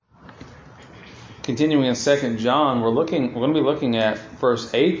continuing in 2 John, we're going to be looking at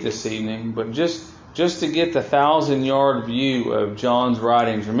verse 8 this evening, but just to get the 1,000-yard view of John's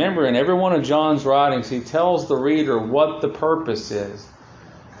writings. Remember, in every one of John's writings, he tells the reader what the purpose is.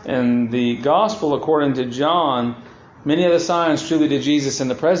 In the Gospel according to John, many of the signs truly did Jesus in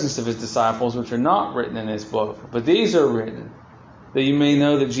the presence of his disciples, which are not written in his book. But these are written, that you may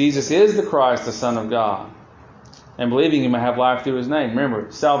know that Jesus is the Christ, the Son of God. And believing you may have life through his name.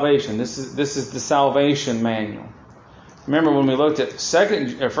 Remember, salvation. This is the salvation manual. Remember when we looked at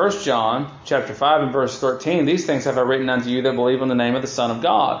 1 John chapter 5 and verse 13, these things have I written unto you that believe in the name of the Son of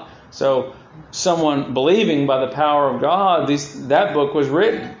God. So someone believing by the power of God, that book was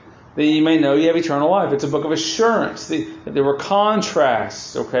written, that you may know you have eternal life. It's a book of assurance. There were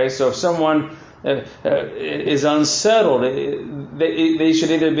contrasts. Okay, so if someone is unsettled, they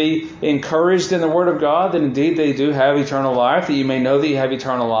should either be encouraged in the Word of God that indeed they do have eternal life, that you may know that you have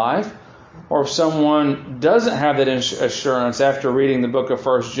eternal life. Or if someone doesn't have that assurance after reading the book of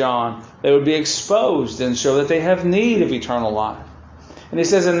 1 John, they would be exposed and show that they have need of eternal life. And he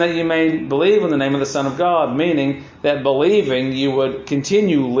says, and that you may believe in the name of the Son of God, meaning that believing you would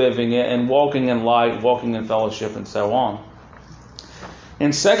continue living it and walking in light, walking in fellowship, and so on.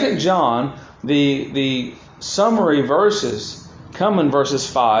 In 2 John, the summary verses come in verses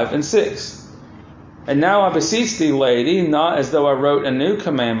 5 and 6. And now I beseech thee, lady, not as though I wrote a new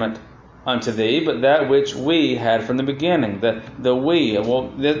commandment unto thee, but that which we had from the beginning. The we.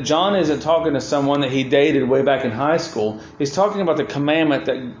 Well, John isn't talking to someone that he dated way back in high school. He's talking about the commandment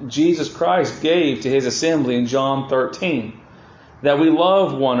that Jesus Christ gave to his assembly in John 13. That we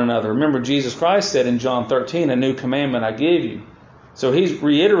love one another. Remember, Jesus Christ said in John 13, a new commandment I give you. So he's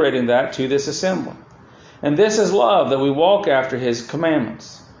reiterating that to this assembly. And this is love, that we walk after his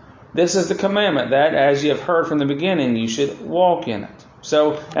commandments. This is the commandment that, as you have heard from the beginning, you should walk in it.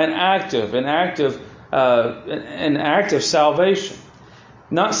 So an act of salvation.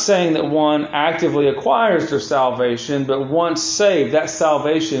 Not saying that one actively acquires their salvation, but once saved, that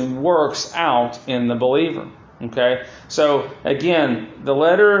salvation works out in the believer. Okay? So again,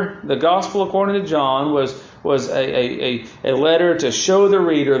 the Gospel according to John was a letter to show the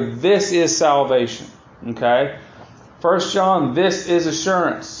reader this is salvation. Okay? 1 John, this is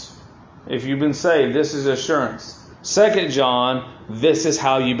assurance. If you've been saved, this is assurance. 2 John, this is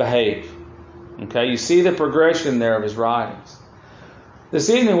how you behave. Okay, you see the progression there of his writings. This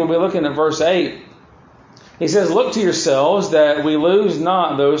evening we'll be looking at verse 8. He says, look to yourselves that we lose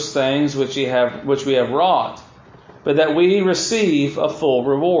not those things which we have wrought, but that we receive a full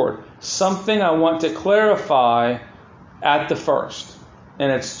reward. Something I want to clarify at the first.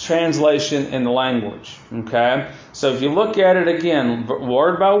 And it's translation in the language. Okay? So if you look at it again,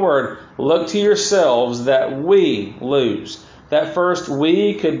 word by word, look to yourselves that we lose. That first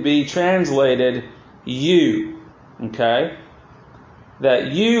we could be translated you. Okay?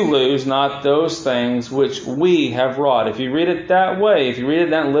 That you lose not those things which we have wrought. If you read it that way, if you read it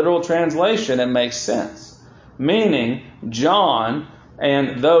that literal translation, it makes sense. Meaning, John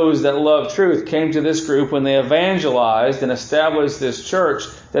and those that love truth came to this group when they evangelized and established this church,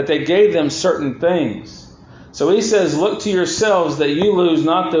 that they gave them certain things. So he says, look to yourselves that you lose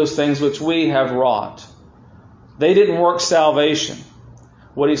not those things which we have wrought. They didn't work salvation.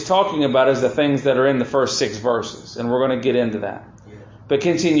 What he's talking about is the things that are in the first 6 verses, and we're going to get into that. Yeah. But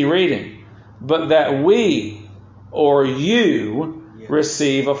continue reading. But that we, or you,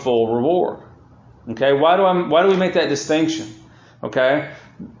 receive a full reward. Okay, why do we make that distinction? Okay,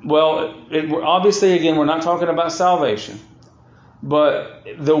 well, obviously, again, we're not talking about salvation. But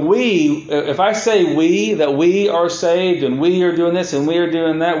the we, if I say we, that we are saved and we are doing this and we are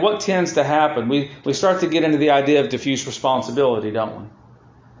doing that, what tends to happen? We start to get into the idea of diffuse responsibility, don't we?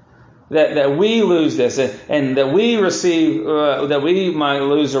 That we lose this and that we receive, that we might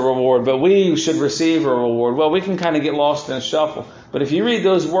lose a reward, but we should receive a reward. Well, we can kind of get lost in a shuffle. But if you read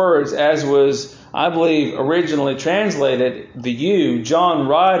those words as was, I believe, originally translated, the you, John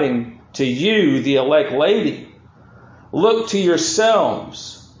writing to you, the elect lady, look to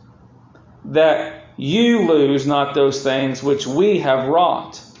yourselves that you lose not those things which we have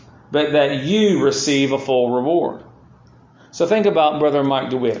wrought, but that you receive a full reward. So think about Brother Mike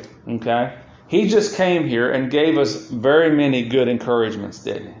DeWitt, okay? He just came here and gave us very many good encouragements,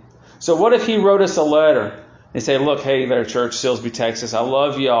 didn't he? So what if he wrote us a letter and said, look, hey there, church, Silsbee, Texas, I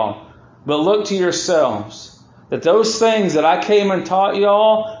love y'all, but look to yourselves that those things that I came and taught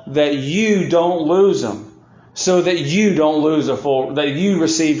y'all, that you don't lose them, so that you don't lose that you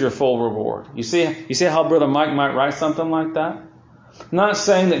receive your full reward. You see how Brother Mike might write something like that? Not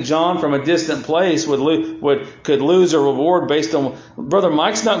saying that John from a distant place could lose a reward based on, Brother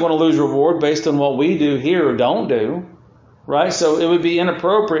Mike's not going to lose reward based on what we do here or don't do, right? So it would be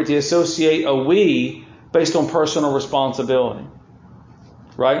inappropriate to associate a we based on personal responsibility,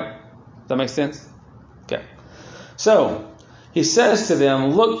 right? Does that make sense? Okay. So he says to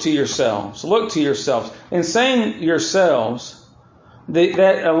them, look to yourselves. In saying yourselves,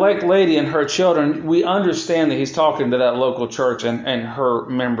 that elect lady and her children, we understand that he's talking to that local church and her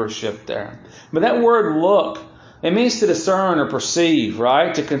membership there. But that word look, it means to discern or perceive,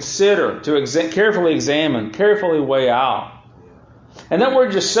 right? To consider, to carefully examine, carefully weigh out. And that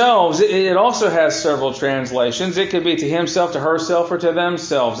word yourselves, it also has several translations. It could be to himself, to herself, or to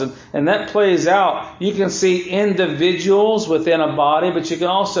themselves. And that plays out. You can see individuals within a body, but you can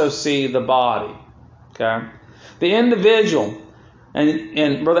also see the body. Okay? The individual.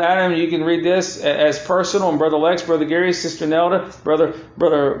 And Brother Adam, you can read this as personal. And Brother Lex, Brother Gary, Sister Nelda,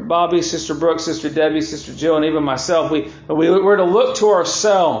 Brother Bobby, Sister Brooke, Sister Debbie, Sister Jill, and even myself. We're to look to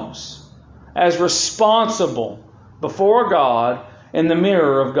ourselves as responsible before God in the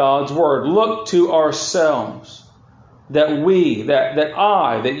mirror of God's Word. Look to ourselves that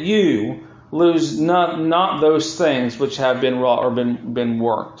that you lose not those things which have been wrought or been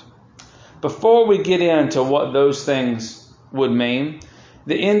worked. Before we get into what those things would mean,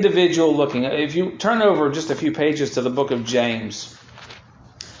 the individual looking. If you turn over just a few pages to the book of James.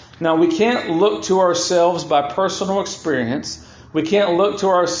 Now, we can't look to ourselves by personal experience. We can't look to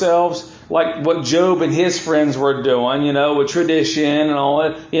ourselves like what Job and his friends were doing, with tradition and all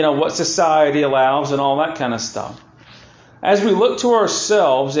that, what society allows and all that kind of stuff. As we look to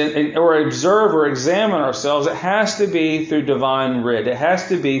ourselves or observe or examine ourselves, it has to be through divine writ. It has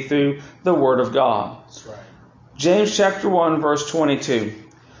to be through the Word of God. That's right. James chapter 1, verse 22.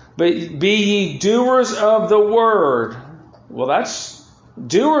 But be ye doers of the word. Well, that's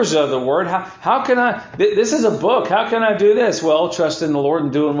doers of the word. How can I? This is a book. How can I do this? Well, trust in the Lord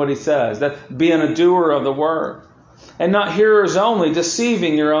and doing what He says. That being a doer of the word, and not hearers only,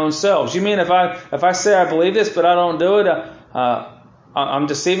 deceiving your own selves. You mean if I say I believe this but I don't do it, I'm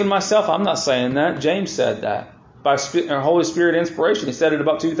deceiving myself? I'm not saying that. James said that by Holy Spirit inspiration. He said it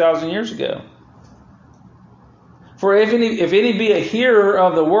about 2,000 years ago. For if any be a hearer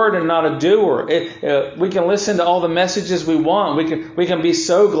of the word and not a doer, we can listen to all the messages we want. We can be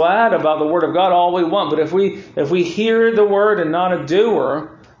so glad about the word of God all we want. But if we hear the word and not a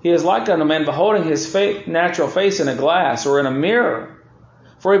doer, he is like unto a man beholding his natural face in a glass or in a mirror.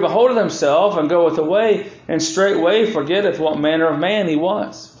 For he beholdeth himself and goeth away, and straightway forgetteth what manner of man he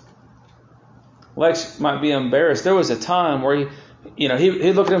was. Lex might be embarrassed. There was a time where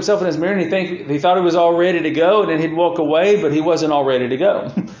he'd look at himself in his mirror and he thought he was all ready to go, and then he'd walk away, but he wasn't all ready to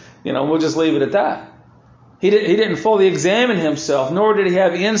go. We'll just leave it at that. He didn't fully examine himself, nor did he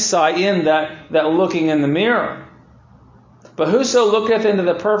have insight in that looking in the mirror. But whoso looketh into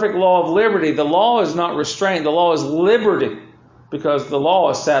the perfect law of liberty, the law is not restraint, the law is liberty, because the law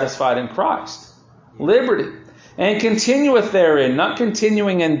is satisfied in Christ. Liberty. And continueth therein, not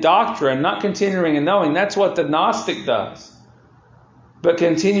continuing in doctrine, not continuing in knowing. That's what the Gnostic does. But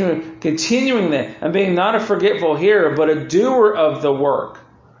continuing there, and being not a forgetful hearer, but a doer of the work,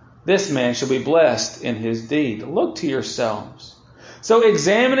 this man shall be blessed in his deed. Look to yourselves. So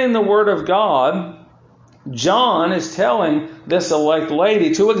examining the Word of God, John is telling this elect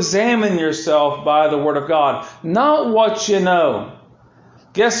lady to examine yourself by the Word of God, not what you know.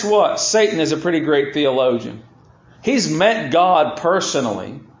 Guess what? Satan is a pretty great theologian. He's met God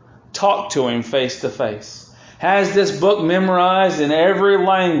personally, talked to Him face to face. Has this book memorized in every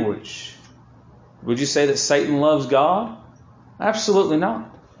language. Would you say that Satan loves God? Absolutely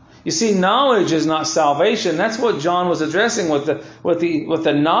not. You see, knowledge is not salvation. That's what John was addressing with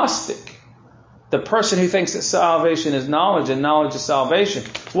the Gnostic. The person who thinks that salvation is knowledge and knowledge is salvation.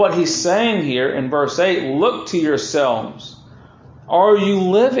 What he's saying here in verse 8, look to yourselves. Are you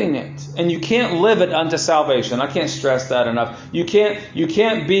living it? And you can't live it unto salvation. I can't stress that enough. You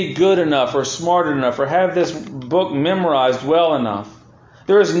can't be good enough or smart enough or have this book memorized well enough.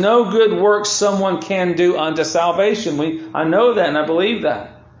 There is no good work someone can do unto salvation. I know that and I believe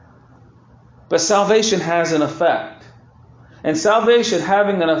that. But salvation has an effect. And salvation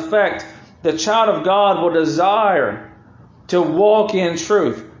having an effect, the child of God will desire to walk in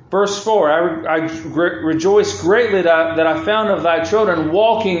truth. Verse 4, I rejoice greatly that I found of thy children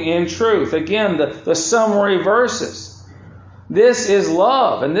walking in truth. Again, the summary verses. This is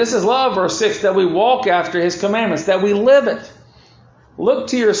love. And this is love, verse 6, that we walk after His commandments, that we live it. Look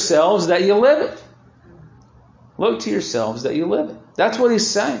to yourselves that you live it. Look to yourselves that you live it. That's what he's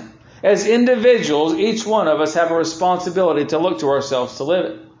saying. As individuals, each one of us have a responsibility to look to ourselves to live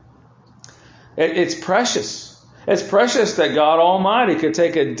it. It's precious. It's precious that God Almighty could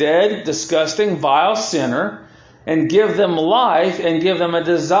take a dead, disgusting, vile sinner and give them life and give them a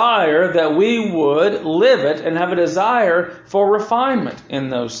desire that we would live it and have a desire for refinement in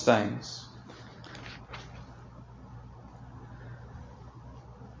those things.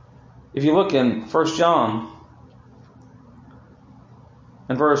 If you look in 1 John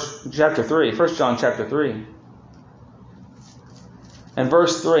and chapter 3, 1 John chapter 3 and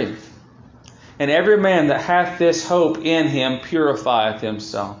verse 3, and every man that hath this hope in him purifieth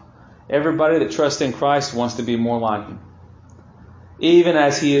himself. Everybody that trusts in Christ wants to be more like him, even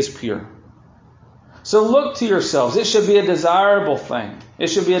as he is pure. So look to yourselves. It should be a desirable thing. It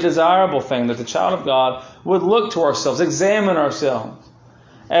should be a desirable thing that the child of God would look to ourselves, examine ourselves.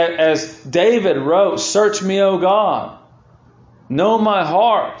 As David wrote, search me, O God. Know my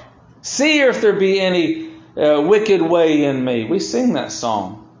heart. See if there be any wicked way in me. We sing that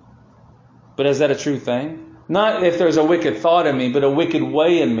song. But is that a true thing? Not if there's a wicked thought in me, but a wicked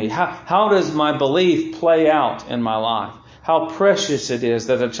way in me. How does my belief play out in my life? How precious it is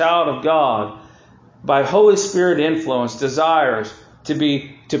that a child of God, by Holy Spirit influence, desires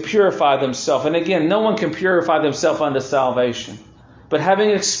to purify themselves. And again, no one can purify themselves unto salvation. But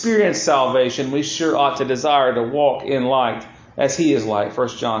having experienced salvation, we sure ought to desire to walk in light as He is light. 1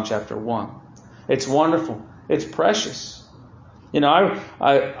 John chapter 1. It's wonderful. It's precious. You know,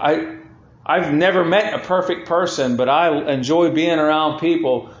 I've never met a perfect person, but I enjoy being around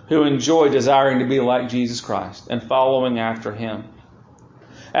people who enjoy desiring to be like Jesus Christ and following after Him.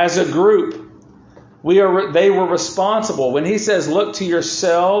 As a group, they were responsible. When He says, look to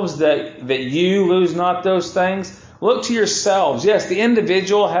yourselves that you lose not those things, look to yourselves. Yes, the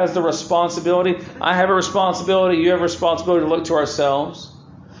individual has the responsibility. I have a responsibility. You have a responsibility to look to ourselves.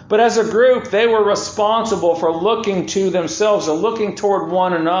 But as a group, they were responsible for looking to themselves or looking toward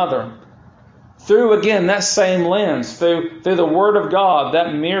one another through, again, that same lens, through the Word of God,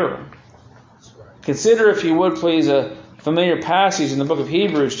 that mirror. Consider, if you would please, a familiar passage in the book of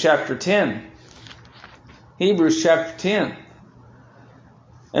Hebrews chapter 10. Hebrews chapter 10.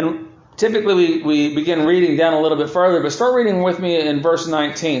 And typically we begin reading down a little bit further, but start reading with me in verse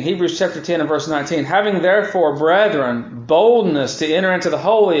 19. Hebrews chapter 10 and verse 19. Having therefore, brethren, boldness to enter into the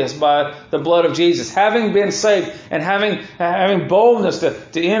holiest by the blood of Jesus, having been saved and having boldness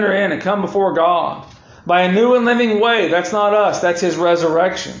to enter in and come before God by a new and living way. That's not us, that's His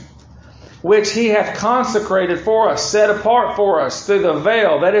resurrection, which He hath consecrated for us, set apart for us through the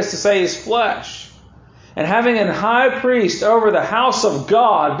veil, that is to say, His flesh. And having an high priest over the house of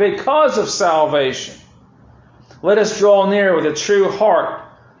God because of salvation, let us draw near with a true heart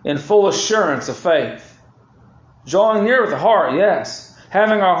in full assurance of faith. Drawing near with the heart, yes.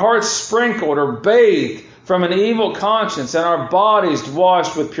 Having our hearts sprinkled or bathed from an evil conscience and our bodies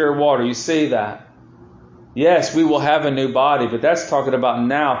washed with pure water. You see that? Yes, we will have a new body, but that's talking about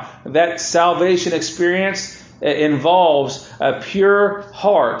now. That salvation experience involves a pure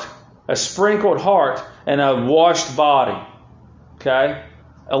heart, a sprinkled heart, and a washed body. Okay?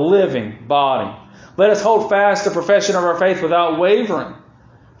 A living body. Let us hold fast the profession of our faith without wavering,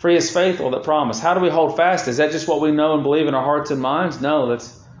 for He is faithful that promised. How do we hold fast? Is that just what we know and believe in our hearts and minds? No,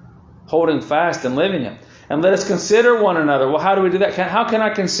 that's holding fast and living it. And let us consider one another. Well, how do we do that? How can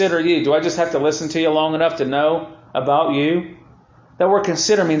I consider you? Do I just have to listen to you long enough to know about you? That word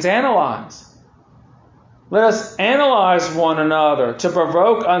consider means analyze. Let us analyze one another to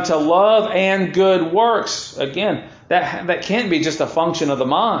provoke unto love and good works. Again, that can't be just a function of the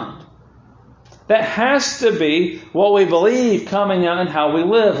mind. That has to be what we believe coming out in how we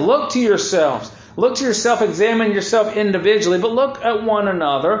live. Look to yourselves. Look to yourself, examine yourself individually, but look at one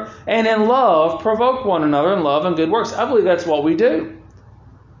another and in love, provoke one another in love and good works. I believe that's what we do.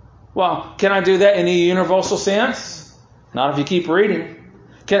 Well, can I do that in a universal sense? Not if you keep reading.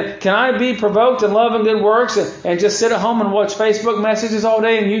 Can I be provoked in love and good works and just sit at home and watch Facebook messages all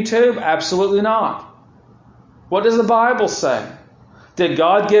day and YouTube? Absolutely not. What does the Bible say? Did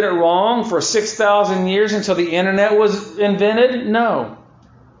God get it wrong for 6,000 years until the internet was invented? No.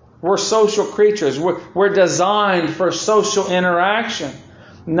 We're social creatures. We're designed for social interaction,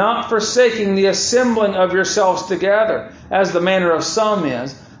 not forsaking the assembling of yourselves together, as the manner of some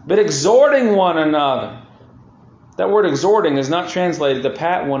is, but exhorting one another. That word exhorting is not translated to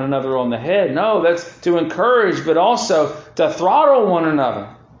pat one another on the head. No, that's to encourage, but also to throttle one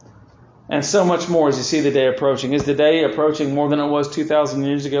another. And so much more as you see the day approaching. Is the day approaching more than it was 2,000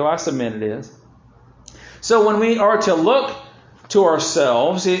 years ago? I submit it is. So when we are to look to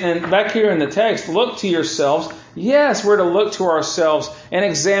ourselves. And back here in the text, look to yourselves. Yes, we're to look to ourselves and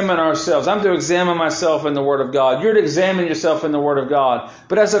examine ourselves. I'm to examine myself in the Word of God. You're to examine yourself in the Word of God.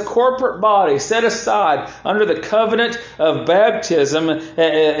 But as a corporate body, set aside under the covenant of baptism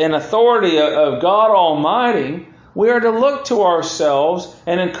and authority of God Almighty, we are to look to ourselves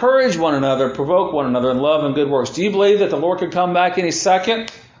and encourage one another, provoke one another in love and good works. Do you believe that the Lord could come back any second?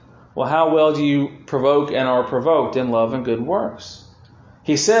 Well, how well do you provoke and are provoked in love and good works?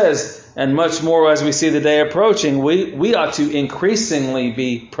 He says, and much more as we see the day approaching, we ought to increasingly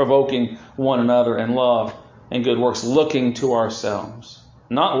be provoking one another in love and good works, looking to ourselves.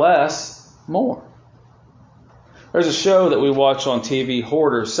 Not less, more. There's a show that we watch on TV,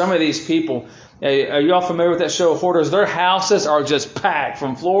 Hoarders. Some of these people, are you all familiar with that show, Hoarders? Their houses are just packed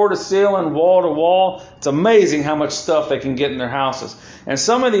from floor to ceiling, wall to wall. It's amazing how much stuff they can get in their houses. And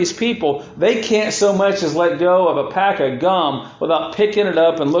some of these people, they can't so much as let go of a pack of gum without picking it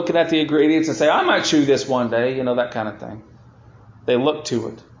up and looking at the ingredients and say, I might chew this one day, that kind of thing. They look to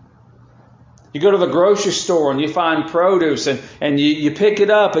it. You go to the grocery store and you find produce and you pick it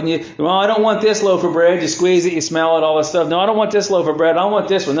up and I don't want this loaf of bread. You squeeze it, you smell it, all this stuff. No, I don't want this loaf of bread. I want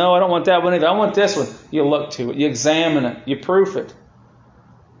this one. No, I don't want that one either. I want this one. You look to it. You examine it. You proof it.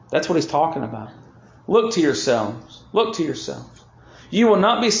 That's what he's talking about. Look to yourselves. Look to yourselves. You will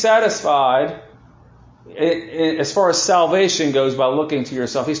not be satisfied as far as salvation goes by looking to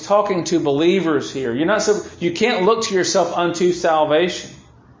yourself. He's talking to believers here. You can't look to yourself unto salvation.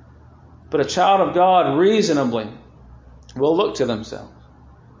 But a child of God reasonably will look to themselves.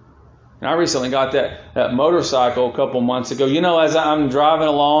 And I recently got that motorcycle a couple months ago. As I'm driving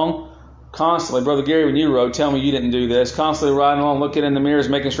along, constantly, Brother Gary, when you rode, tell me you didn't do this. Constantly riding along, looking in the mirrors,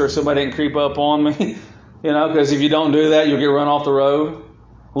 making sure somebody didn't creep up on me. Because if you don't do that, you'll get run off the road.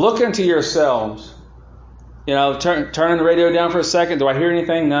 Look into yourselves. Turning the radio down for a second. Do I hear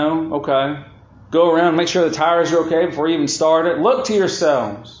anything? No? Okay. Go around, make sure the tires are okay before you even start it. Look to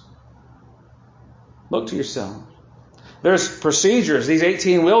yourselves. Look to yourself. There's procedures. These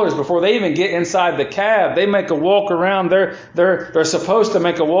 18-wheelers, before they even get inside the cab, they make a walk around. They're supposed to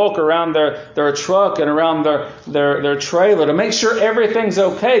make a walk around their truck and around their trailer to make sure everything's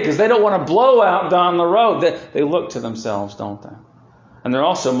okay, because they don't want to blow out down the road. They look to themselves, don't they? And they're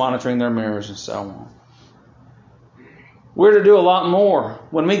also monitoring their mirrors and so on. We're to do a lot more.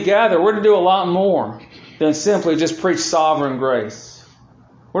 When we gather, we're to do a lot more than simply just preach sovereign grace.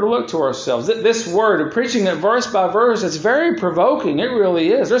 We're to look to ourselves. This word, preaching it verse by verse, it's very provoking. It really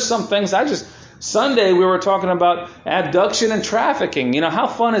is. There's some things Sunday we were talking about abduction and trafficking. How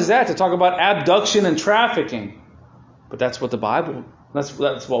fun is that to talk about abduction and trafficking? But that's what that's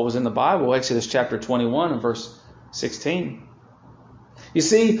what was in the Bible, Exodus chapter 21 and verse 16. You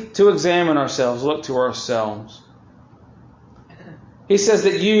see, to examine ourselves, look to ourselves. He says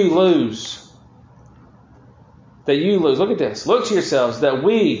that you lose. That you lose. Look at this. Look to yourselves that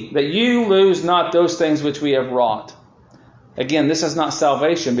you lose not those things which we have wrought. Again, this is not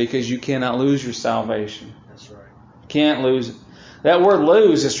salvation, because you cannot lose your salvation. That's right. You can't lose it. That word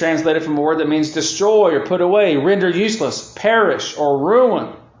lose is translated from a word that means destroy or put away, render useless, perish or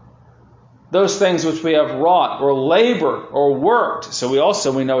ruin. Those things which we have wrought or labored or worked. So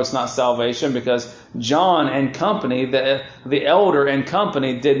we know it's not salvation, because John and company, the elder and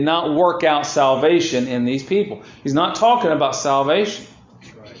company, did not work out salvation in these people. He's not talking about salvation.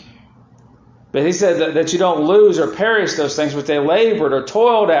 That's right. But he said that you don't lose or perish those things which they labored or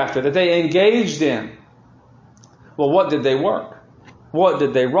toiled after, that they engaged in. Well, what did they work? What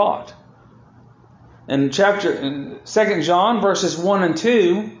did they wrought? In 2 John verses 1 and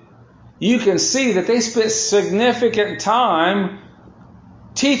 2, you can see that they spent significant time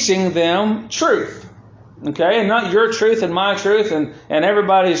teaching them truth. Okay? And not your truth and my truth and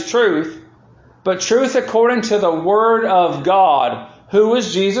everybody's truth, but truth according to the Word of God. Who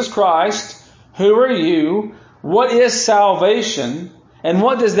is Jesus Christ? Who are you? What is salvation? And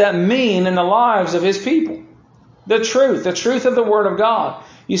what does that mean in the lives of His people? The truth of the Word of God.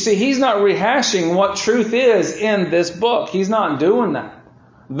 You see, He's not rehashing what truth is in this book. He's not doing that.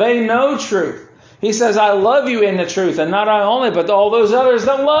 They know truth. He says, I love you in the truth, and not I only, but all those others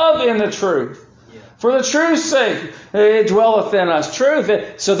that love in the truth. Yeah. For the truth's sake, it dwelleth in us.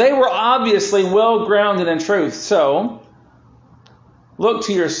 Truth. So they were obviously well grounded in truth. So, look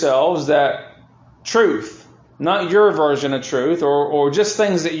to yourselves that truth, not your version of truth or just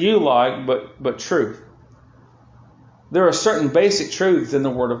things that you like, but truth. There are certain basic truths in the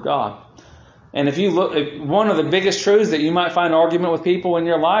Word of God. And if you look at one of the biggest truths that you might find argument with people in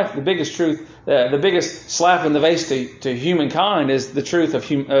your life, the biggest truth, the biggest slap in the face to humankind is the truth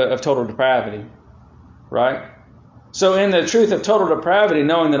of total depravity. Right? So in the truth of total depravity,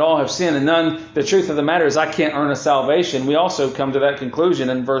 knowing that all have sinned and none, the truth of the matter is I can't earn a salvation, we also come to that conclusion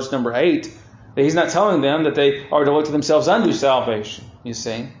in verse number 8, that he's not telling them that they are to look to themselves unto salvation, you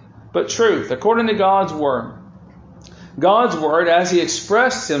see. But truth, according to God's Word. God's Word, as He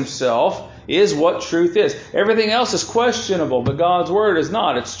expressed Himself, is what truth is. Everything else is questionable, but God's Word is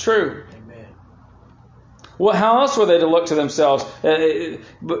not. It's true. Amen. Well, how else were they to look to themselves?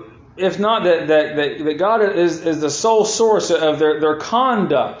 If not that God is the sole source of their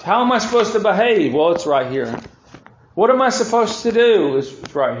conduct. How am I supposed to behave? Well, it's right here. What am I supposed to do?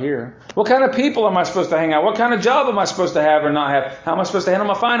 It's right here. What kind of people am I supposed to hang out? What kind of job am I supposed to have or not have? How am I supposed to handle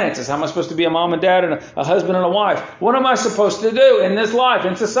my finances? How am I supposed to be a mom and dad and a husband and a wife? What am I supposed to do in this life,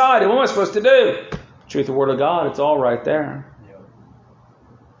 in society? What am I supposed to do? Truth of the Word of God, it's all right there.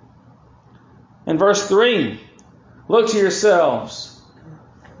 In verse 3, look to yourselves.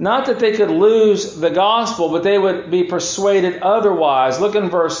 Not that they could lose the gospel, but they would be persuaded otherwise. Look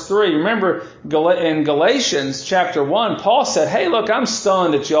in verse 3. Remember in Galatians chapter 1, Paul said, hey, look, I'm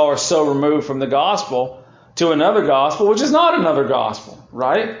stunned that y'all are so removed from the gospel to another gospel, which is not another gospel,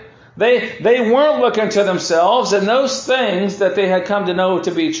 right? They weren't looking to themselves, and those things that they had come to know to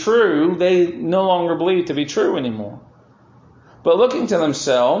be true, they no longer believe to be true anymore. But looking to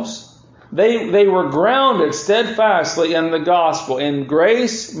themselves, They were grounded steadfastly in the gospel, in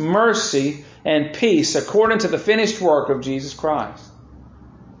grace, mercy, and peace, according to the finished work of Jesus Christ.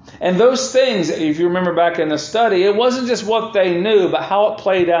 And those things, if you remember back in the study, it wasn't just what they knew, but how it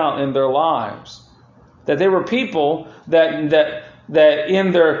played out in their lives. That they were people that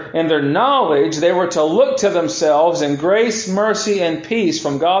in their knowledge, they were to look to themselves, and grace, mercy, and peace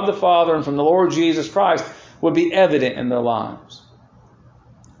from God the Father and from the Lord Jesus Christ would be evident in their lives.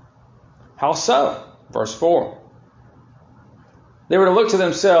 How so? Verse 4. They were to look to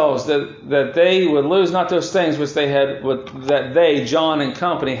themselves that they would lose not those things which that they, John and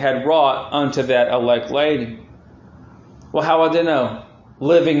company, had wrought unto that elect lady. Well, how would they know?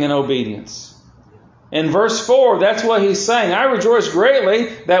 Living in obedience. In verse 4, that's what he's saying. I rejoice greatly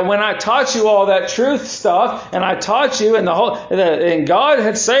that when I taught you all that truth stuff, and I taught you, and God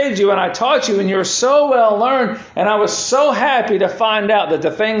had saved you, and I taught you, and you're so well learned, and I was so happy to find out that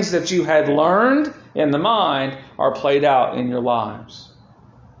the things that you had learned in the mind are played out in your lives.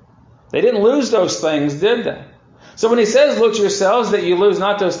 They didn't lose those things, did they? So when he says, look to yourselves that you lose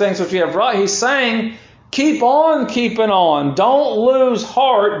not those things which you have wrought, he's saying, keep on keeping on. Don't lose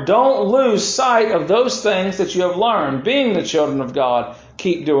heart. Don't lose sight of those things that you have learned. Being the children of God,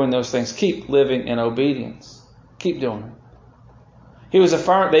 keep doing those things. Keep living in obedience. Keep doing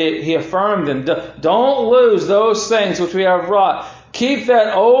it. He affirmed them. Don't lose those things which we have wrought. Keep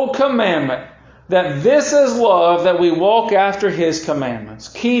that old commandment, that this is love, that we walk after His commandments.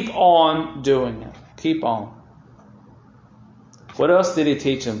 Keep on doing it. Keep on. What else did He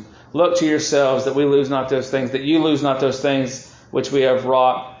teach them? Look to yourselves that we lose not those things, that you lose not those things which we have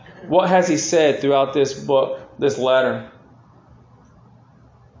wrought. What has He said throughout this book, this letter?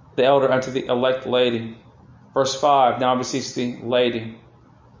 The elder unto the elect lady. Verse 5, now I beseech thee, lady.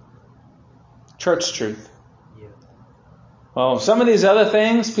 Church truth. Yeah. Well, some of these other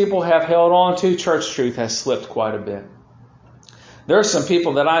things people have held on to, church truth has slipped quite a bit. There are some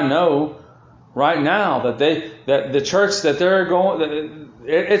people that I know right now that the church that they're going,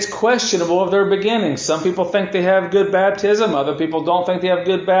 it's questionable of their beginnings. Some people think they have good baptism. Other people don't think they have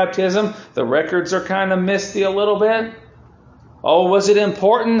good baptism. The records are kind of misty a little bit. Oh, was it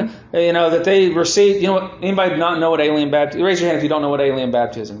important, that they received, anybody not know what alien baptism, raise your hand if you don't know what alien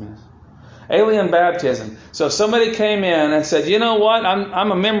baptism is. Alien baptism. So if somebody came in and said, you know what,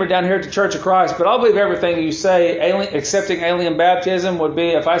 I'm a member down here at the Church of Christ, but I'll believe everything you say. Accepting alien baptism would be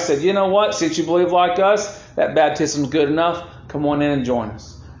if I said, you know what, since you believe like us, that baptism's good enough, come on in and join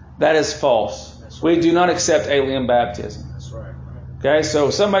us. That is false. We do not accept alien baptism. That's right. Okay, so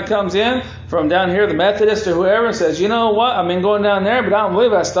if somebody comes in from down here, the Methodist or whoever, and says, you know what, I've been going down there, but I don't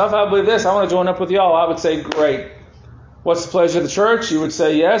believe that stuff. I believe this. I want to join up with y'all. I would say, great. What's the pleasure of the church? You would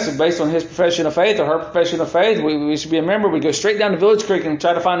say yes, and based on his profession of faith or her profession of faith, we should be a member. We go straight down to Village Creek and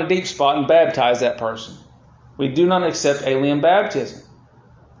try to find a deep spot and baptize that person. We do not accept alien baptism.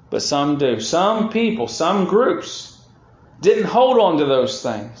 But some do. Some people, some groups didn't hold on to those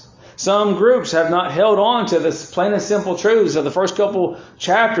things. Some groups have not held on to the plain and simple truths of the first couple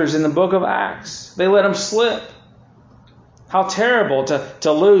chapters in the book of Acts. They let them slip. How terrible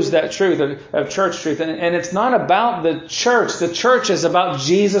to lose that truth of church truth. And it's not about the church. The church is about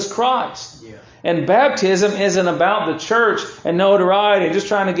Jesus Christ. Yeah. And baptism isn't about the church and notoriety and just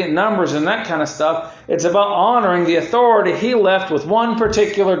trying to get numbers and that kind of stuff. It's about honoring the authority He left with one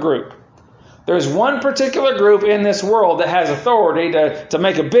particular group. There's one particular group in this world that has authority to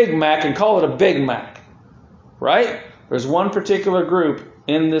make a Big Mac and call it a Big Mac. Right? There's one particular group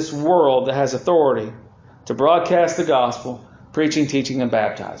in this world that has authority to broadcast the gospel, preaching, teaching, and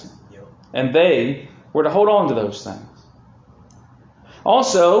baptizing. Yep. And they were to hold on to those things.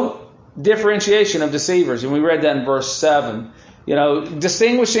 Also, differentiation of deceivers. And we read that in verse 7.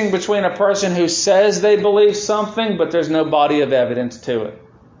 Distinguishing between a person who says they believe something, but there's no body of evidence to it.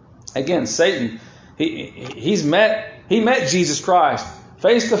 Again, Satan, he met Jesus Christ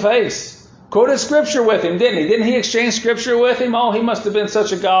face to face. Quoted Scripture with him, didn't he? Didn't he exchange Scripture with him? Oh, he must have been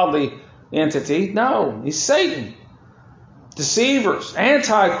such a godly entity. No, he's Satan. Deceivers,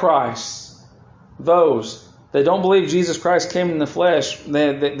 antichrists, those that don't believe Jesus Christ came in the flesh.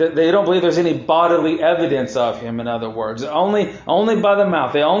 They don't believe there's any bodily evidence of him, in other words. Only by the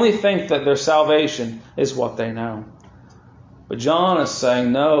mouth. They only think that their salvation is what they know. But John is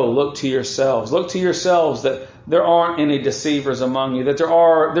saying, no, look to yourselves. Look to yourselves that there aren't any deceivers among you, that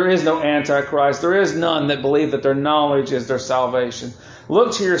there is no antichrist. There is none that believe that their knowledge is their salvation.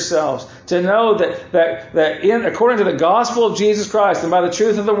 Look to yourselves to know that according to the gospel of Jesus Christ and by the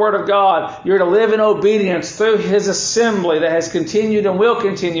truth of the Word of God, you're to live in obedience through His assembly that has continued and will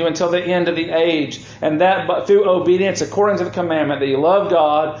continue until the end of the age. And that through obedience according to the commandment that you love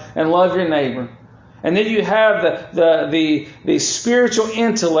God and love your neighbor. And then you have the spiritual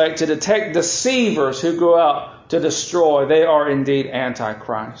intellect to detect deceivers who go out to destroy. They are indeed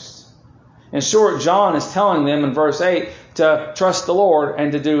antichrists. In short, John is telling them in verse 8 to trust the Lord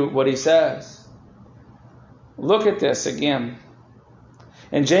and to do what He says. Look at this again.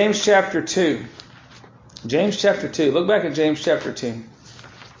 In James chapter 2. James chapter 2. Look back at James chapter 2.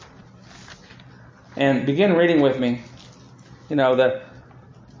 And begin reading with me.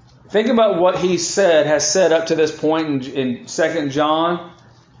 Think about what he has said up to this point in 2 John.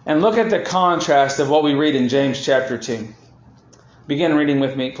 And look at the contrast of what we read in James chapter 2. Begin reading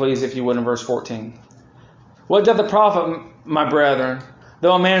with me, please, if you would, in verse 14. What doth the profit, my brethren,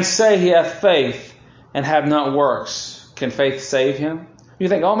 though a man say he hath faith and have not works? Can faith save him? You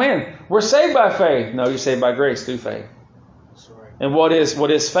think, oh man, we're saved by faith. No, you're saved by grace through faith. That's right. And what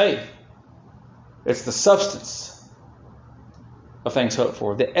is faith? It's the substance of things hoped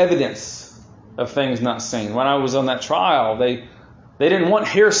for, the evidence of things not seen. When I was on that trial, they didn't want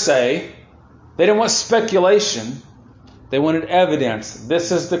hearsay. They didn't want speculation. They wanted evidence.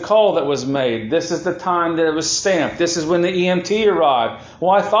 This is the call that was made. This is the time that it was stamped. This is when the EMT arrived. Well,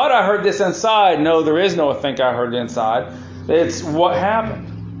 I thought I heard this inside. No, there is no I think I heard it inside. It's what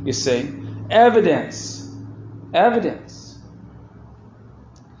happened, you see. Evidence. Evidence.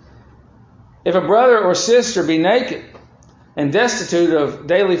 If a brother or sister be naked and destitute of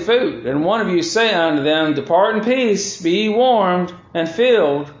daily food, and one of you say unto them, depart in peace, be ye warmed and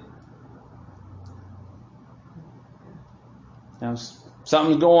filled. Now,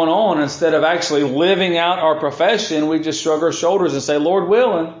 something's going on. Instead of actually living out our profession, we just shrug our shoulders and say, Lord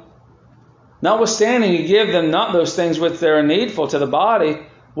willing. Notwithstanding, you give them not those things which they are needful to the body.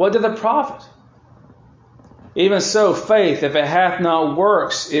 What doth it profit? Even so, faith, if it hath not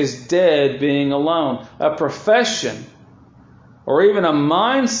works, is dead being alone. A profession or even a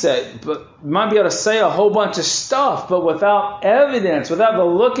mindset, but might be able to say a whole bunch of stuff, but without evidence, without the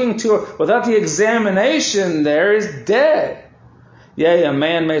looking to it, without the examination, there is dead. Yea, a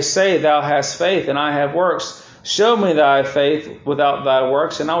man may say, thou hast faith, and I have works. Show me thy faith without thy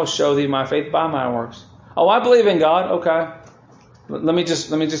works, and I will show thee my faith by my works. Oh, I believe in God. Okay. Let me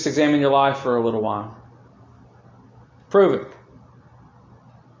just examine your life for a little while. Prove it.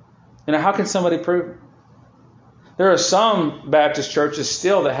 How can somebody prove it? There are some Baptist churches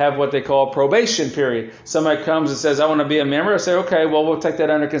still that have what they call a probation period. Somebody comes and says, I want to be a member. I say, okay, well, we'll take that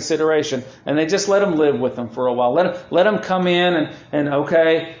under consideration. And they just let them live with them for a while. Let them come in and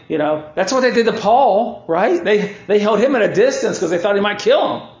okay, that's what they did to Paul, right? They held him at a distance because they thought he might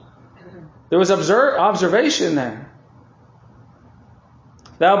kill him. There was observation there.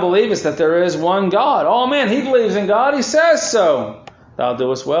 Thou believest that there is one God. Oh man, he believes in God. He says so. Thou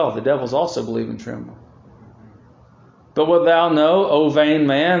doest well. The devils also believe and tremble. But wilt thou know, O vain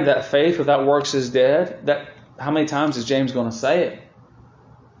man, that faith without works is dead? How many times is James going to say it?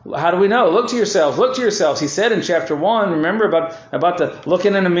 How do we know? Look to yourselves. Look to yourselves. He said in chapter 1, remember about the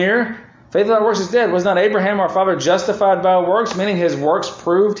looking in the mirror? Faith without works is dead. Was not Abraham our father justified by works, meaning his works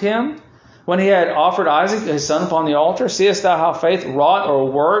proved him? When he had offered Isaac, his son, upon the altar, seest thou how faith wrought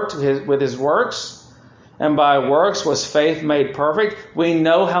or worked with his works? And by works was faith made perfect. We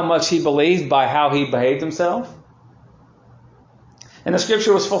know how much he believed by how he behaved himself. And the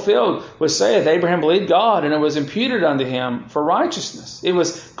scripture was fulfilled, which saith, Abraham believed God, and it was imputed unto him for righteousness. It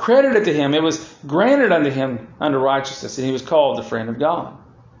was credited to him. It was granted unto him unto righteousness, and he was called the friend of God.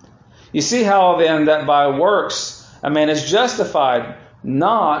 You see how then that by works a man is justified,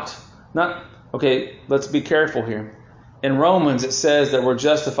 okay, let's be careful here. In Romans it says that we're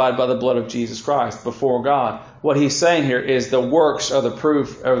justified by the blood of Jesus Christ before God. What he's saying here is the works are the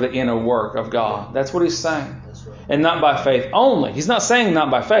proof of the inner work of God. That's what he's saying. And not by faith only. He's not saying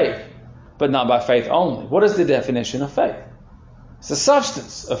not by faith, but not by faith only. What is the definition of faith? It's the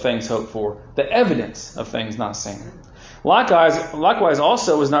substance of things hoped for, the evidence of things not seen. Likewise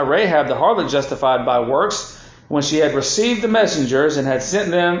also was not Rahab the harlot justified by works when she had received the messengers and had sent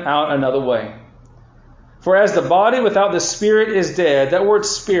them out another way. For as the body without the spirit is dead, that word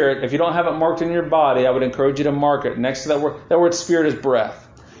spirit, if you don't have it marked in your body, I would encourage you to mark it. Next to that word spirit is breath.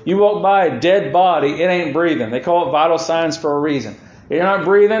 You walk by a dead body, it ain't breathing. They call it vital signs for a reason. If you're not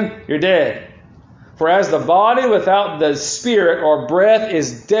breathing, you're dead. For as the body without the spirit or breath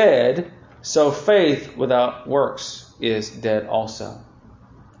is dead, so faith without works is dead also.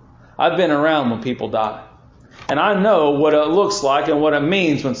 I've been around when people die. And I know what it looks like and what it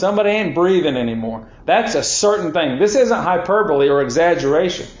means when somebody ain't breathing anymore. That's a certain thing. This isn't hyperbole or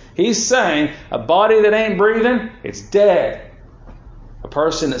exaggeration. He's saying a body that ain't breathing, it's dead. A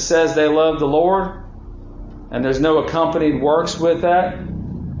person that says they love the Lord and there's no accompanied works with that,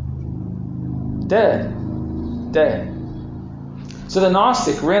 dead. Dead. So the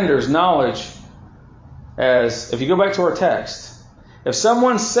Gnostic renders knowledge as, if you go back to our text, if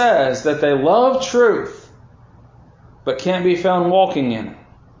someone says that they love truth but can't be found walking in it,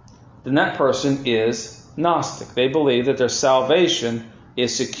 then that person is Gnostic. They believe that their salvation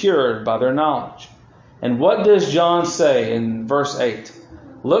is secured by their knowledge. And what does John say in verse 8?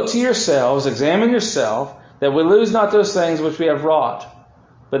 Look to yourselves, examine yourself, that we lose not those things which we have wrought,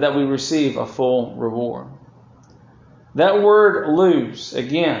 but that we receive a full reward. That word lose,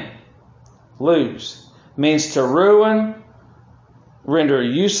 again, lose, means to ruin, render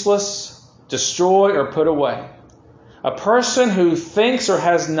useless, destroy, or put away. A person who thinks or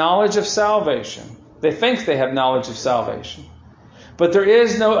has knowledge of salvation, they think they have knowledge of salvation, but there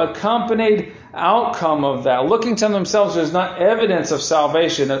is no accompanied outcome of that. Looking to themselves, there's not evidence of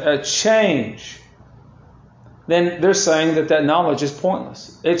salvation, a change. Then they're saying that knowledge is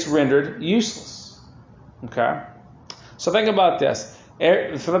pointless. It's rendered useless. Okay? So think about this.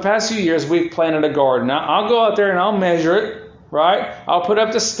 For the past few years, we've planted a garden. Now, I'll go out there and I'll measure it, right? I'll put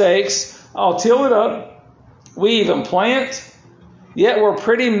up the stakes. I'll till it up. We even plant, yet we're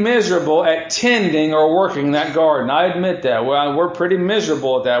pretty miserable at tending or working that garden. I admit that. We're pretty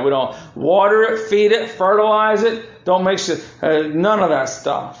miserable at that. We don't water it, feed it, fertilize it, don't make sure, none of that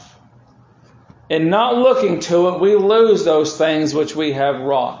stuff. And not looking to it, we lose those things which we have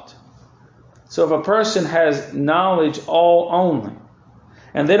wrought. So if a person has knowledge all only,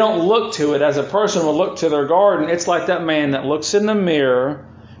 and they don't look to it as a person will look to their garden, it's like that man that looks in the mirror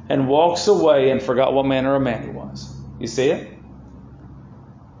and walks away and forgot what manner of man he was. You see it?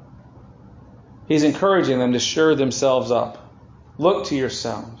 He's encouraging them to stir themselves up. Look to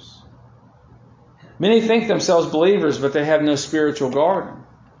yourselves. Many think themselves believers, but they have no spiritual garden.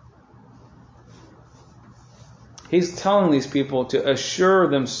 He's telling these people to assure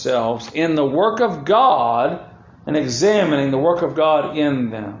themselves in the work of God and examining the work of God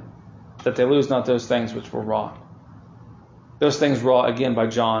in them, that they lose not those things which were wrought. Those things wrought, again, by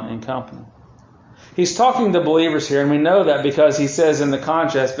John and company. He's talking to believers here, and we know that because he says in the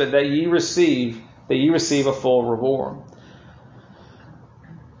contrast, but that ye receive a full reward.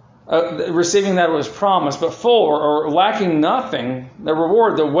 Receiving that was promised, but full or lacking nothing, the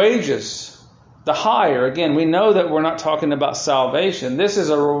reward, the wages, the hire. Again, we know that we're not talking about salvation. This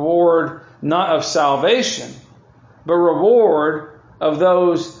is a reward not of salvation, but reward of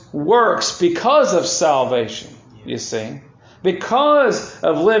those works because of salvation, you see. Because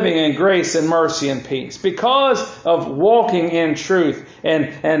of living in grace and mercy and peace. Because of walking in truth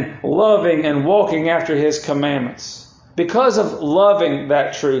and loving and walking after His commandments. Because of loving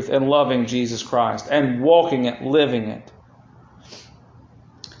that truth and loving Jesus Christ and walking it, living it.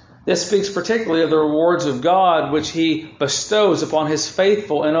 This speaks particularly of the rewards of God which He bestows upon His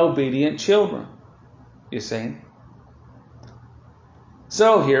faithful and obedient children. You see?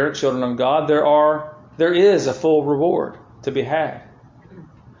 So here, children of God, there is a full reward to be had.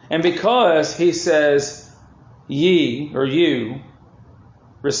 And because He says, ye or you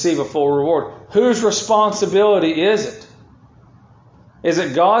receive a full reward, whose responsibility is it? Is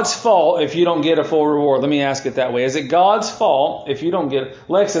it God's fault if you don't get a full reward? Let me ask it that way. Is it God's fault if you don't get...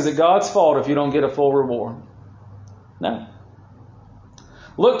 Lex, is it God's fault if you don't get a full reward? No.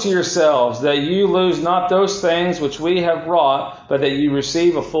 Look to yourselves that you lose not those things which we have wrought, but that you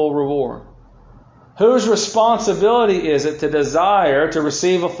receive a full reward. Whose responsibility is it to desire to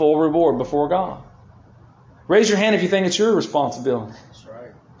receive a full reward before God? Raise your hand if you think it's your responsibility. That's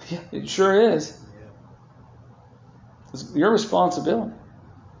right. Yeah, it sure is. Yeah. It's your responsibility.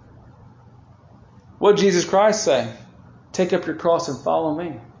 What did Jesus Christ say? Take up your cross and follow me.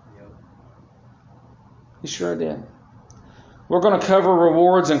 Yep. He sure did. We're going to cover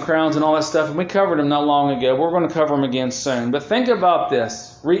rewards and crowns and all that stuff, and we covered them not long ago. We're going to cover them again soon. But think about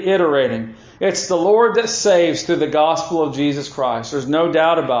this, reiterating. It's the Lord that saves through the gospel of Jesus Christ. There's no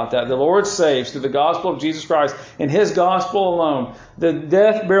doubt about that. The Lord saves through the gospel of Jesus Christ, in His gospel alone. The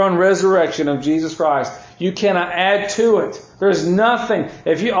death, burial, and resurrection of Jesus Christ. You cannot add to it. There's nothing.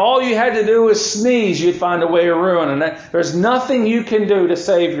 If all you had to do was sneeze, you'd find a way of ruining it. There's nothing you can do to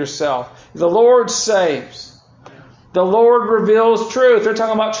save yourself. The Lord saves. The Lord reveals truth. They're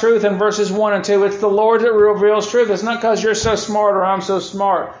talking about truth in verses 1 and 2. It's the Lord that reveals truth. It's not because you're so smart or I'm so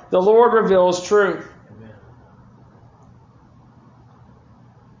smart. The Lord reveals truth. Amen.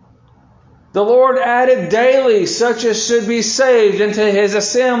 The Lord added daily such as should be saved into His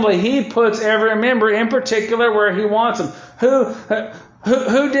assembly. He puts every member in particular where He wants them. Who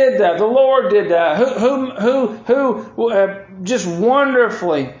did that? The Lord did that. Who just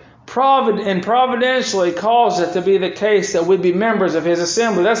wonderfully providentially caused it to be the case that we'd be members of His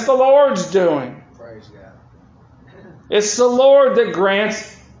assembly. That's the Lord's doing. Praise God. It's the Lord that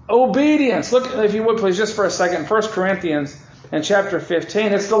grants obedience. Look, if you would please, just for a second, 1 Corinthians in chapter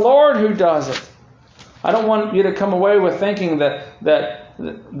 15. It's the Lord who does it. I don't want you to come away with thinking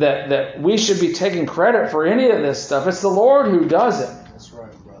that we should be taking credit for any of this stuff. It's the Lord who does it. That's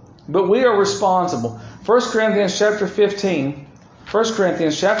right, brother. But we are responsible. 1 Corinthians chapter 15. 1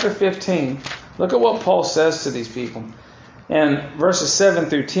 Corinthians chapter 15, look at what Paul says to these people. In verses 7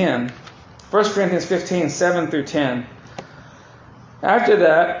 through 10. 1 Corinthians 15, 7 through 10. After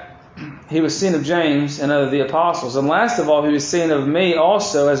that, he was seen of James and of the apostles. And last of all, he was seen of me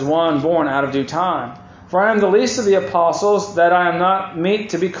also as one born out of due time. For I am the least of the apostles, that I am not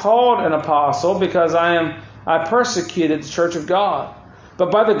meet to be called an apostle, because I persecuted the church of God.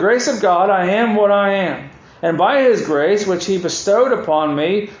 But by the grace of God, I am what I am. And by His grace, which He bestowed upon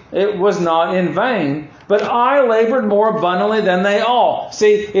me, it was not in vain, but I labored more abundantly than they all.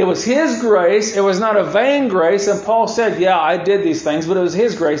 See, it was His grace. It was not a vain grace. And Paul said, yeah, I did these things, but it was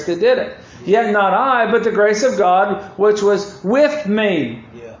His grace that did it. Yet not I, but the grace of God, which was with me.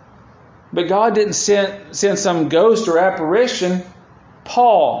 Yeah. But God didn't send some ghost or apparition.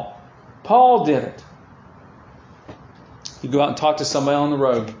 Paul did it. You go out and talk to somebody on the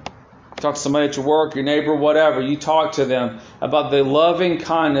road. Talk to somebody at your work, your neighbor, whatever. You talk to them about the loving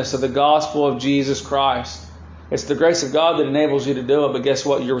kindness of the gospel of Jesus Christ. It's the grace of God that enables you to do it, but guess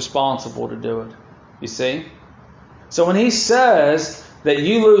what? You're responsible to do it. You see? So when He says that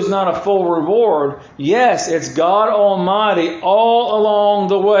you lose not a full reward, yes, it's God Almighty all along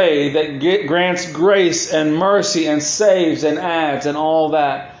the way that grants grace and mercy and saves and adds and all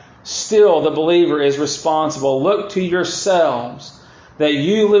that. Still, the believer is responsible. Look to yourselves, that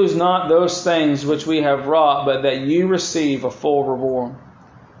you lose not those things which we have wrought, but that you receive a full reward.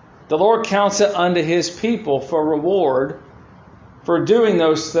 The Lord counts it unto His people for reward for doing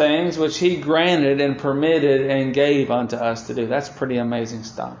those things which He granted and permitted and gave unto us to do. That's pretty amazing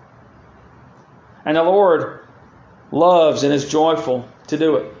stuff. And the Lord loves and is joyful to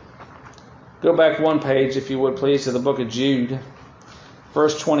do it. Go back one page, if you would please, to the book of Jude,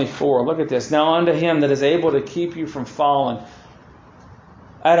 verse 24. Look at this. Now unto Him that is able to keep you from falling.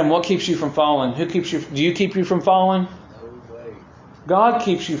 Adam, what keeps you from falling? Who keeps you? Do you keep you from falling? No way. God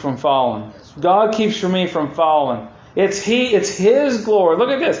keeps you from falling. God keeps me from falling. It's His glory.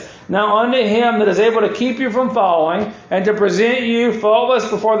 Look at this. Now unto Him that is able to keep you from falling and to present you faultless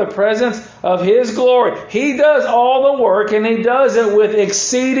before the presence of His glory. He does all the work, and He does it with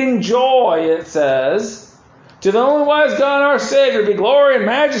exceeding joy, it says. To the only wise God our Savior be glory and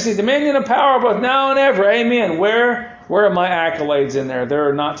majesty, dominion and power both now and ever. Amen. Where are my accolades in there?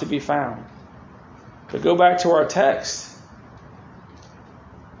 They're not to be found. But go back to our text.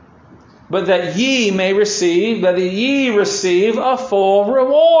 But that ye receive a full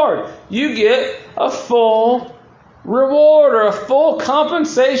reward. You get a full reward, or a full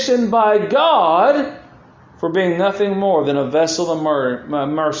compensation by God for being nothing more than a vessel of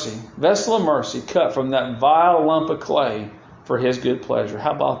mercy cut from that vile lump of clay for His good pleasure.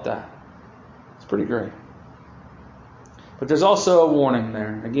 How about that? It's pretty great. But there's also a warning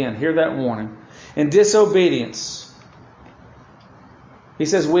there. Again, hear that warning. In disobedience, He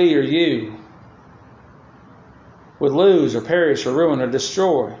says we or you. would lose or perish or ruin or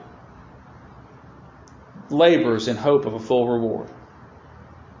destroy, labors in hope of a full reward.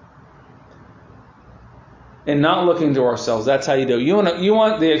 And not looking to ourselves. That's how you do it. You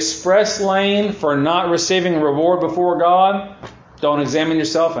want the express lane for not receiving a reward before God? Don't examine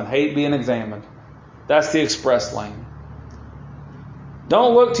yourself and hate being examined. That's the express lane.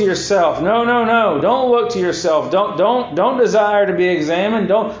 Don't look to yourself. No. Don't look to yourself. Don't desire to be examined.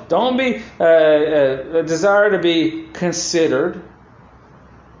 Don't be desire to be considered.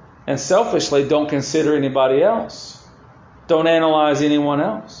 And selfishly, don't consider anybody else. Don't analyze anyone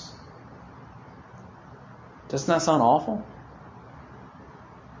else. Doesn't that sound awful?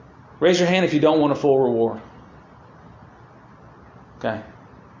 Raise your hand if you don't want a full reward. Okay.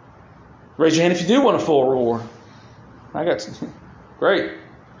 Raise your hand if you do want a full reward. I got some. Great.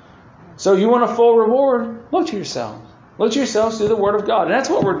 So you want a full reward? Look to yourselves. Look to yourselves through the Word of God. And that's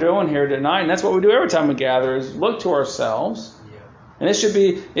what we're doing here tonight. And that's what we do every time we gather is look to ourselves. And it should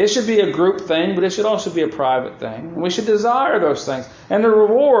be a group thing, but it should also be a private thing. And we should desire those things. And the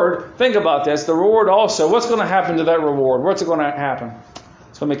reward, think about this, the reward also, what's going to happen to that reward? What's going to happen?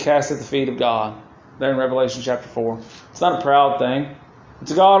 It's going to be cast at the feet of God. There in Revelation chapter 4. It's not a proud thing.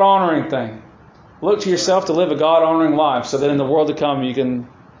 It's a God-honoring thing. Look to yourself to live a God-honoring life so that in the world to come you can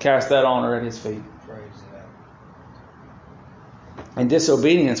cast that honor at His feet. Praise God. In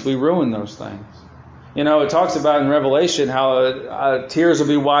disobedience, we ruin those things. You know, it talks about in Revelation how tears will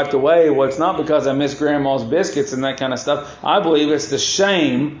be wiped away. Well, it's not because I miss Grandma's biscuits and that kind of stuff. I believe it's the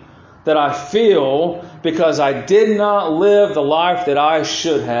shame that I feel because I did not live the life that I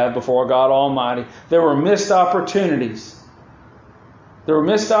should have before God Almighty. There were missed opportunities.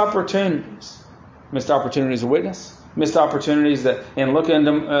 Missed opportunities to witness. Missed opportunities that in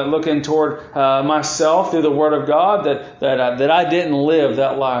looking toward myself through the Word of God that I didn't live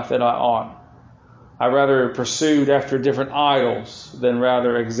that life that I ought. I rather pursued after different idols than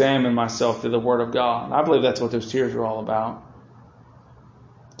rather examine myself through the Word of God. I believe that's what those tears are all about.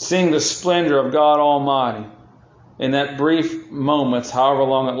 Seeing the splendor of God Almighty in that brief moments, however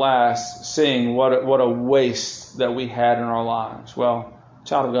long it lasts, seeing what a waste that we had in our lives. Well,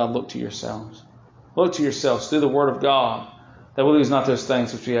 child of God, look to yourselves. Look to yourselves through the Word of God, that we lose not those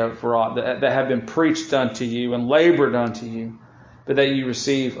things which we have wrought, that have been preached unto you and labored unto you, but that you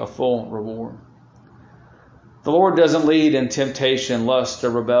receive a full reward. The Lord doesn't lead in temptation, lust,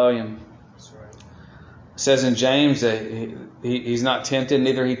 or rebellion. That's right. It says in James that He's not tempted,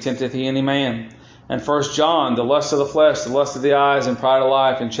 neither He tempteth He any man. And 1 John, the lust of the flesh, the lust of the eyes, and pride of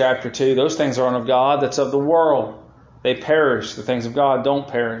life in chapter 2, those things aren't of God, that's of the world. They perish. The things of God don't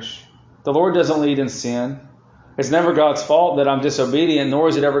perish. The Lord doesn't lead in sin. It's never God's fault that I'm disobedient, nor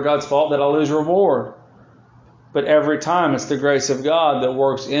is it ever God's fault that I lose reward. But every time it's the grace of God that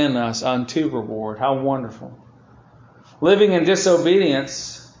works in us unto reward. How wonderful. Living in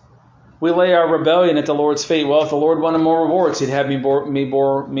disobedience, we lay our rebellion at the Lord's feet. Well, if the Lord wanted more rewards, He'd have me be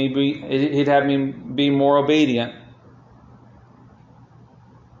more obedient.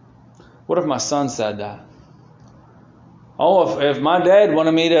 What if my son said that? Oh, if my dad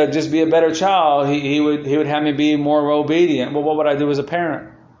wanted me to just be a better child, he would have me be more obedient. Well, what would I do as a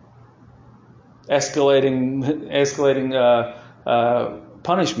parent? Escalating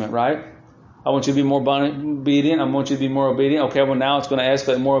punishment, right? I want you to be more obedient. I want you to be more obedient. Okay, well now it's going to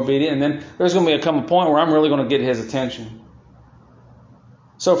escalate more obedient. And then there's going to come a point where I'm really going to get his attention.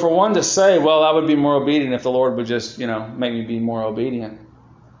 So for one to say, well, I would be more obedient if the Lord would just, make me be more obedient.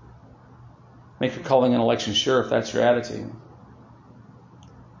 Make your calling and election sure if that's your attitude.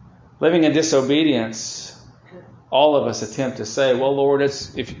 Living in disobedience, all of us attempt to say, well, Lord,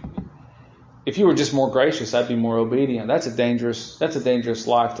 if you were just more gracious, I'd be more obedient. That's a dangerous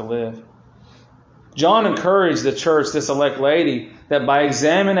life to live. John encouraged the church, this elect lady, that by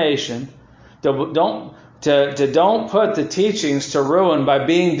examination, don't put the teachings to ruin by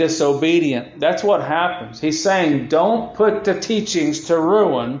being disobedient. That's what happens. He's saying, don't put the teachings to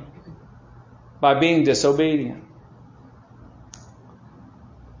ruin by being disobedient.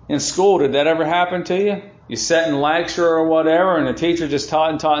 In school, did that ever happen to you? You sat in lecture or whatever, and the teacher just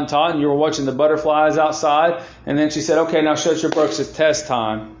taught, and you were watching the butterflies outside, and then she said, okay, now shut your books, it's test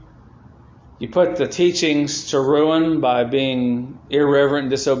time. You put the teachings to ruin by being irreverent and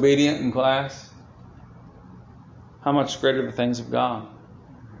disobedient in class. How much greater the things of God?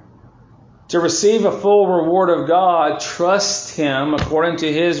 To receive a full reward of God, trust Him according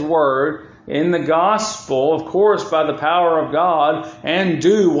to His Word in the gospel, of course, by the power of God, and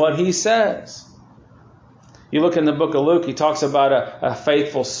do what He says. You look in the book of Luke, he talks about a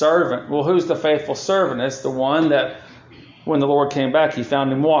faithful servant. Well, who's the faithful servant? It's the one that when the Lord came back, he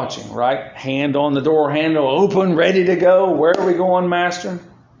found him watching, right? Hand on the door handle, open, ready to go. Where are we going, Master?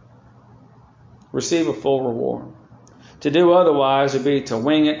 Receive a full reward. To do otherwise would be to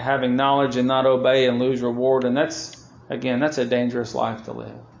wing it, having knowledge and not obey, and lose reward. And that's a dangerous life to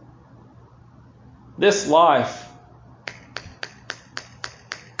live. This life,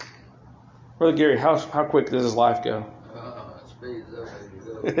 Brother Gary, how quick does this life go? It speeds up as you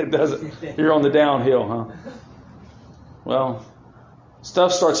go. It doesn't. You're on the downhill, huh? Well,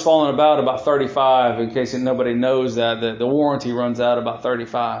 stuff starts falling about 35. In case nobody knows that, the warranty runs out about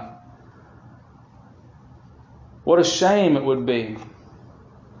 35. What a shame it would be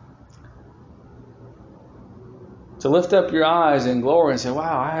to lift up your eyes in glory and say,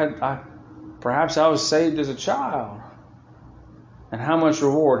 wow, perhaps I was saved as a child. And how much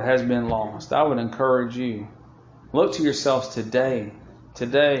reward has been lost. I would encourage you. Look to yourselves today.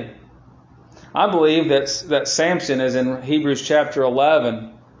 Today. I believe that Samson is in Hebrews chapter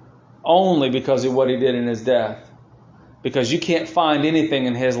 11 only because of what he did in his death. Because you can't find anything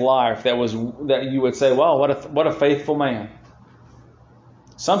in his life that you would say, wow, what a faithful man.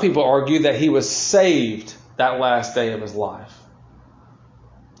 Some people argue that he was saved that last day of his life.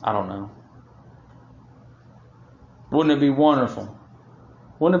 I don't know. Wouldn't it be wonderful?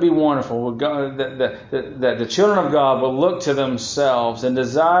 Wouldn't it be wonderful that the children of God will look to themselves and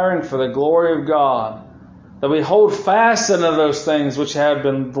desiring for the glory of God, that we hold fast unto those things which have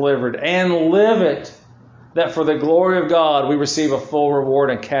been delivered and live it, that for the glory of God we receive a full reward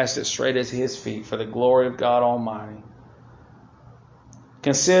and cast it straight at His feet for the glory of God Almighty.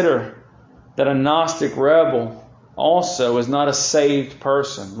 Consider that a Gnostic rebel also is not a saved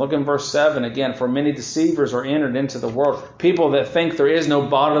person. Look in verse 7 again. For many deceivers are entered into the world. People that think there is no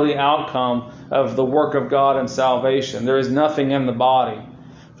bodily outcome of the work of God and salvation. There is nothing in the body.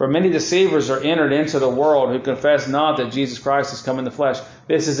 For many deceivers are entered into the world who confess not that Jesus Christ has come in the flesh.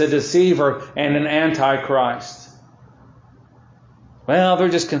 This is a deceiver and an antichrist. Well, they're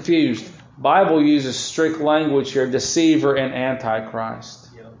just confused. Bible uses strict language here, deceiver and antichrist.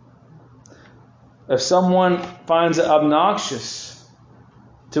 If someone finds it obnoxious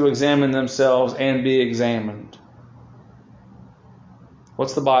to examine themselves and be examined,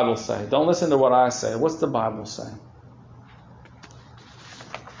 what's the Bible say? Don't listen to what I say. What's the Bible say?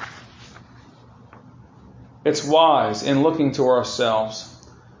 It's wise in looking to ourselves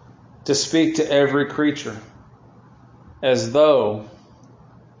to speak to every creature as though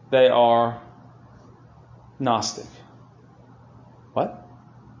they are Gnostic. What?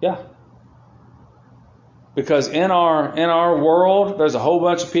 Yeah. Because in our world, there's a whole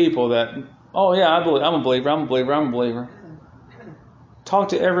bunch of people that, oh yeah, I'm a believer. Talk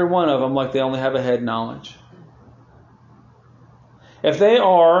to every one of them like they only have a head knowledge. If they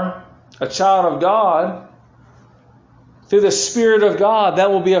are a child of God, through the Spirit of God,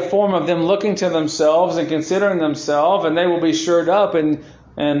 that will be a form of them looking to themselves and considering themselves, and they will be shored up, and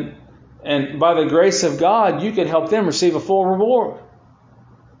by the grace of God, you can help them receive a full reward.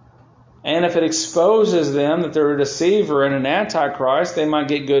 And if it exposes them that they're a deceiver and an antichrist, they might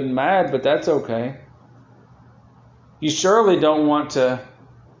get good and mad, but that's okay. You surely don't want to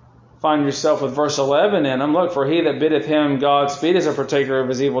find yourself with verse 11 in them. Look, for he that biddeth him Godspeed is a partaker of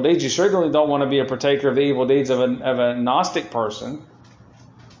his evil deeds. You certainly don't want to be a partaker of the evil deeds of a Gnostic person.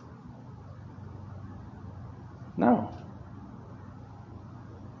 No.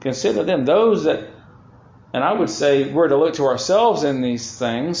 Consider them. Those that, and I would say we're to look to ourselves in these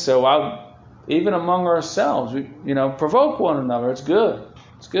things. So even among ourselves, provoke one another. It's good.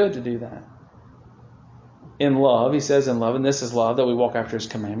 It's good to do that. In love, he says in love, and this is love, that we walk after His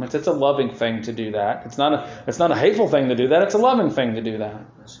commandments. It's a loving thing to do that. It's not a hateful thing to do that. It's a loving thing to do that.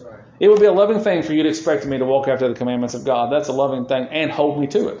 That's right. It would be a loving thing for you to expect me to walk after the commandments of God. That's a loving thing, and hold me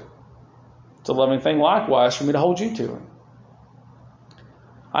to it. It's a loving thing likewise for me to hold you to it.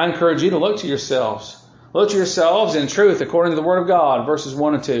 I encourage you to look to yourselves. Look to yourselves in truth according to the Word of God, verses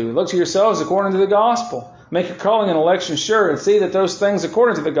 1 and 2. Look to yourselves according to the gospel. Make your calling and election sure, and see that those things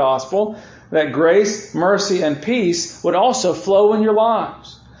according to the gospel, that grace, mercy, and peace would also flow in your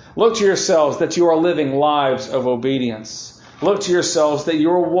lives. Look to yourselves that you are living lives of obedience. Look to yourselves that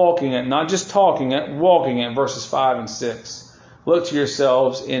you are walking it, not just talking it, walking it, verses 5 and 6. Look to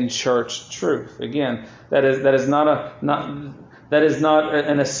yourselves in church truth. Again, that is not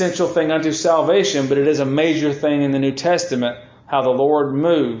an essential thing unto salvation, but it is a major thing in the New Testament, how the Lord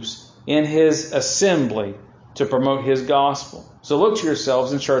moves in His assembly to promote His gospel. So look to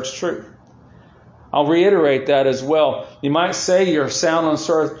yourselves in church truth. I'll reiterate that as well. You might say you're sound on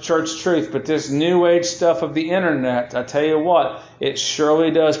church truth, but this new age stuff of the internet, I tell you what, it surely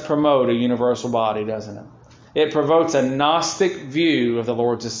does promote a universal body, doesn't it? It provokes a Gnostic view of the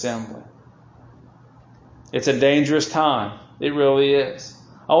Lord's assembly. It's a dangerous time. It really is.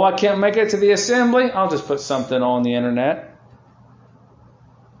 Oh, I can't make it to the assembly? I'll just put something on the internet.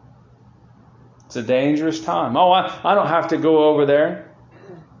 It's a dangerous time. Oh, I don't have to go over there.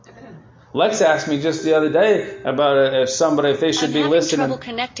 Lex asked me just the other day about if they should be listening. I'm having trouble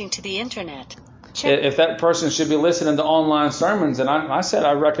connecting to the internet. If that person should be listening to online sermons, and I said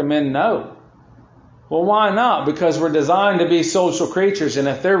I recommend no. Well, why not? Because we're designed to be social creatures, and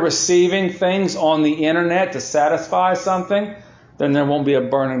if they're receiving things on the internet to satisfy something, then there won't be a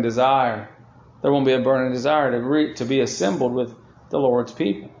burning desire. There won't be a burning desire to be assembled with the Lord's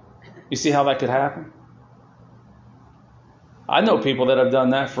people. You see how that could happen? I know people that have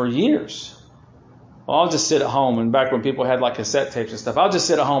done that for years. Well, I'll just sit at home. And back when people had like cassette tapes and stuff, I'll just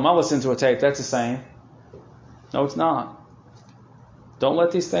sit at home. I'll listen to a tape. That's the same. No, it's not. Don't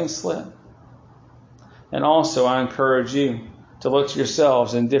let these things slip. And also, I encourage you to look to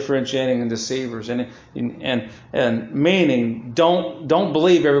yourselves in differentiating and deceivers, and meaning don't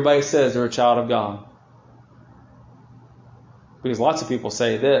believe everybody says they're a child of God. Because lots of people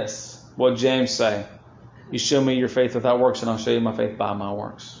say this. What did James say? You show me your faith without works, and I'll show you my faith by my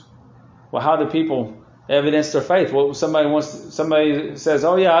works. Well, how do people evidence their faith? Well, somebody says,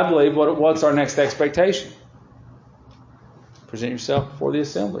 "Oh yeah, I believe." What's our next expectation? Present yourself before the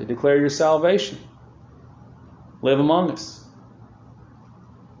assembly. Declare your salvation. Live among us.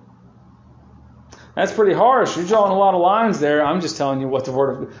 That's pretty harsh. You're drawing a lot of lines there. I'm just telling you what the Word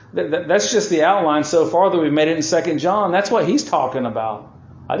of God. That's just the outline so far that we've made it in 2 John. That's what he's talking about.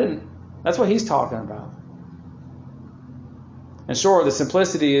 That's what he's talking about. And sure, the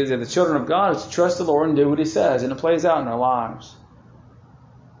simplicity is that the children of God is to trust the Lord and do what He says, and it plays out in our lives.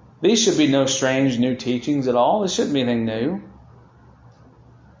 These should be no strange new teachings at all. This shouldn't be anything new.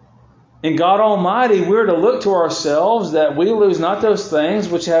 In God Almighty, we're to look to ourselves that we lose not those things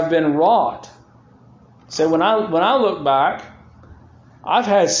which have been wrought. So when I look back, I've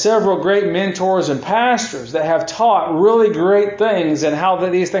had several great mentors and pastors that have taught really great things and how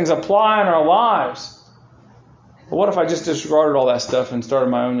these things apply in our lives. But what if I just disregarded all that stuff and started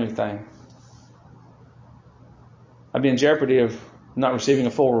my own new thing? I'd be in jeopardy of not receiving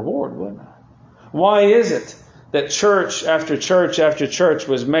a full reward, wouldn't I? Why is it that church after church after church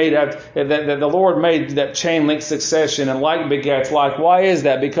was made that the Lord made that chain link succession and like begets like? Why is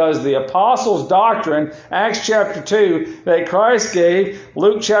that? Because the apostles' doctrine, Acts chapter 2, that Christ gave,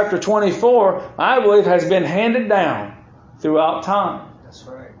 Luke chapter 24, I believe has been handed down throughout time. That's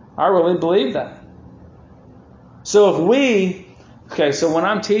right. I really believe that. So so when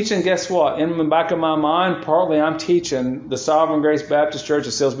I'm teaching, guess what? In the back of my mind, partly I'm teaching the Sovereign Grace Baptist Church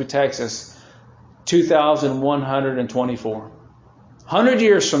of Silsbee, Texas, 2124. 100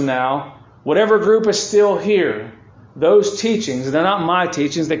 years from now, whatever group is still here, those teachings, they're not my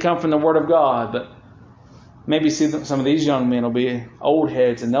teachings, they come from the Word of God, but maybe some of these young men will be old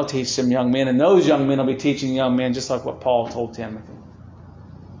heads and they'll teach some young men, and those young men will be teaching young men just like what Paul told Timothy.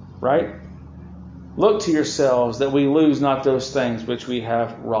 Right? Look to yourselves that we lose not those things which we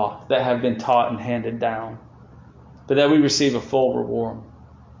have wrought, that have been taught and handed down, but that we receive a full reward.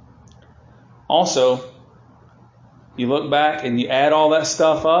 Also, you look back and you add all that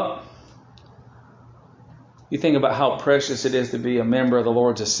stuff up, you think about how precious it is to be a member of the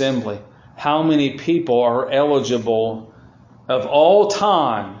Lord's assembly. How many people are eligible of all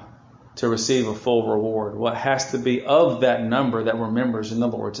time to receive a full reward? Well, it has to be of that number that were members in the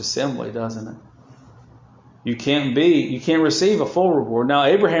Lord's assembly, doesn't it? You can't receive a full reward. Now,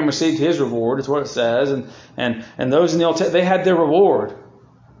 Abraham received his reward, is what it says, and those in the Old Testament, they had their reward.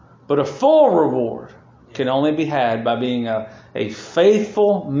 But a full reward can only be had by being a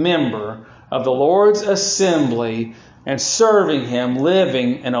faithful member of the Lord's assembly and serving Him,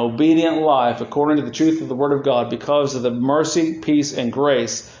 living an obedient life according to the truth of the Word of God because of the mercy, peace, and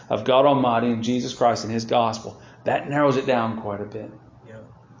grace of God Almighty and Jesus Christ and His gospel. That narrows it down quite a bit. Yeah.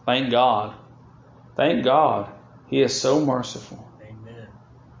 Thank God. Thank God. He is so merciful. Amen.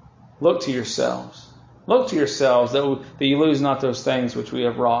 Look to yourselves. Look to yourselves that you lose not those things which we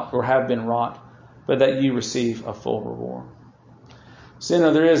have wrought or have been wrought, but that you receive a full reward.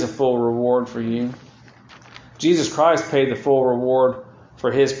 Sinner, there is a full reward for you. Jesus Christ paid the full reward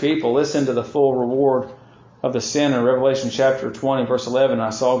for His people. Listen to the full reward of the sinner. Revelation chapter 20, verse 11. I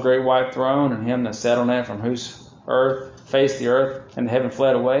saw a great white throne and Him that sat on it, from whose face the earth and heaven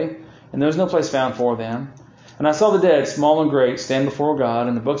fled away, and there was no place found for them. And I saw the dead, small and great, stand before God,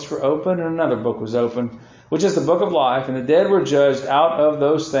 and the books were opened, and another book was opened, which is the book of life. And the dead were judged out of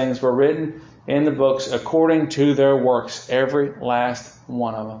those things were written in the books according to their works, every last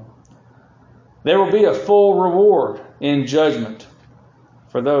one of them. There will be a full reward in judgment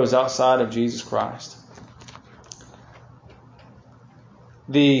for those outside of Jesus Christ.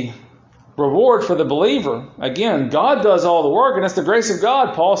 The reward for the believer, again, God does all the work, and it's the grace of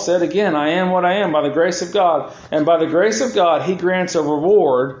God. Paul said again, I am what I am by the grace of God. And by the grace of God, He grants a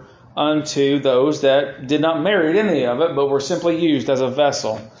reward unto those that did not merit any of it, but were simply used as a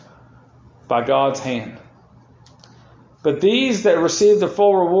vessel by God's hand. But these that receive the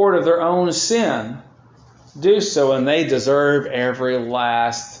full reward of their own sin do so, and they deserve every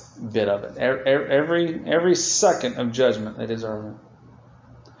last bit of it. Every second of judgment, they deserve it.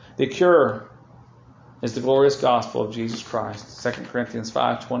 The cure is the glorious gospel of Jesus Christ. 2 Corinthians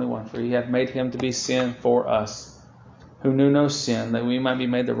 5:21. For He hath made Him to be sin for us, who knew no sin, that we might be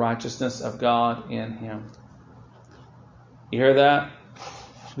made the righteousness of God in Him. You hear that?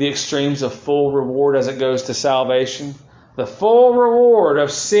 The extremes of full reward as it goes to salvation. The full reward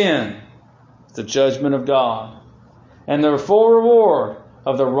of sin is the judgment of God. And the full reward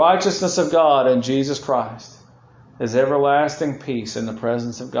of the righteousness of God in Jesus Christ is everlasting peace in the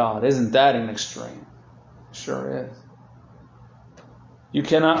presence of God. Isn't that an extreme? Sure is. You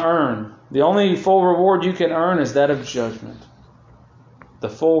cannot earn. The only full reward you can earn is that of judgment. The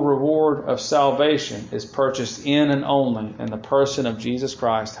full reward of salvation is purchased in and only in the person of Jesus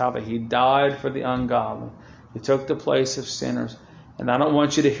Christ. How that He died for the ungodly. He took the place of sinners. And I don't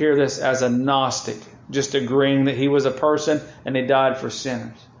want you to hear this as a Gnostic, just agreeing that He was a person and He died for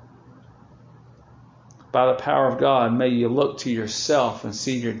sinners. By the power of God, may you look to yourself and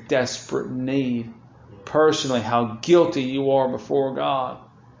see your desperate need. Personally, how guilty you are before God.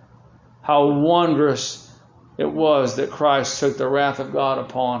 How wondrous it was that Christ took the wrath of God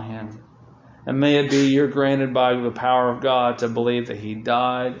upon Him. And may it be you're granted by the power of God to believe that He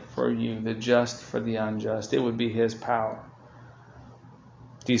died for you, the just for the unjust. It would be His power.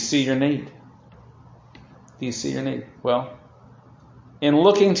 Do you see your need? Do you see your need? Well, in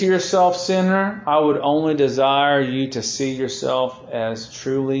looking to yourself, sinner, I would only desire you to see yourself as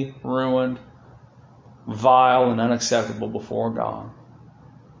truly ruined, vile, and unacceptable before God.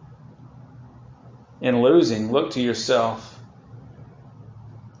 In losing, look to yourself.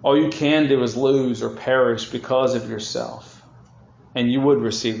 All you can do is lose or perish because of yourself, and you would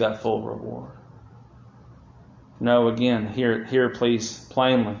receive that full reward. No, again, hear please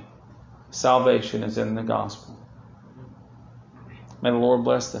plainly, salvation is in the gospel. May the Lord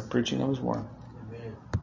bless the preaching of His word.